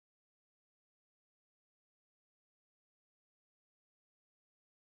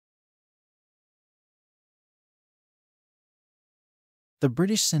The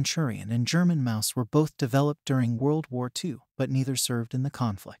British Centurion and German MAUS were both developed during World War II, but neither served in the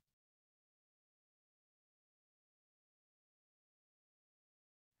conflict.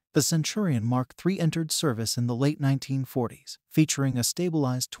 The Centurion Mk.3 entered service in the late 1940s, featuring a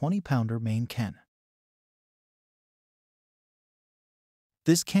stabilized 20-pounder main cannon.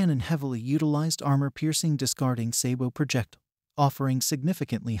 This cannon heavily utilized armor-piercing discarding-sabot projectile, offering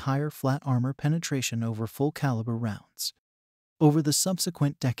significantly higher flat armor penetration over full-calibre rounds. Over the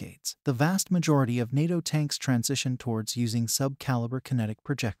subsequent decades, the vast majority of NATO tanks transitioned towards using sub-calibre kinetic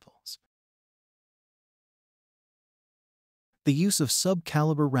projectiles. The use of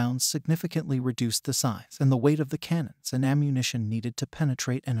sub-calibre rounds significantly reduced the size and the weight of the cannons and ammunition needed to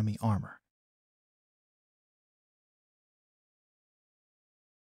penetrate enemy armor.